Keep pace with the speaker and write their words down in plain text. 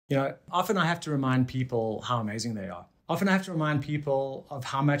Often I have to remind people how amazing they are. Often I have to remind people of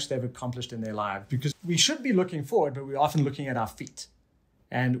how much they've accomplished in their lives, because we should be looking forward, but we're often looking at our feet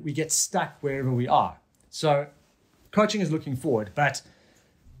and we get stuck wherever we are. So coaching is looking forward, but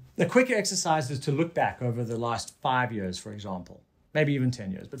the quicker exercise is to look back over the last 5 years, for example, maybe even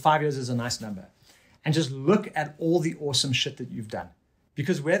 10 years, but 5 years is a nice number, and just look at all the awesome shit that you've done.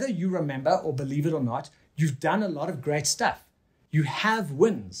 Because whether you remember or believe it or not, you've done a lot of great stuff. You have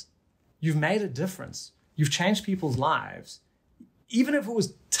wins. You've made a difference. You've changed people's lives, even if it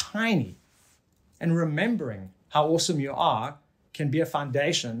was tiny. And remembering how awesome you are can be a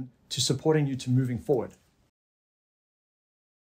foundation to supporting you to moving forward.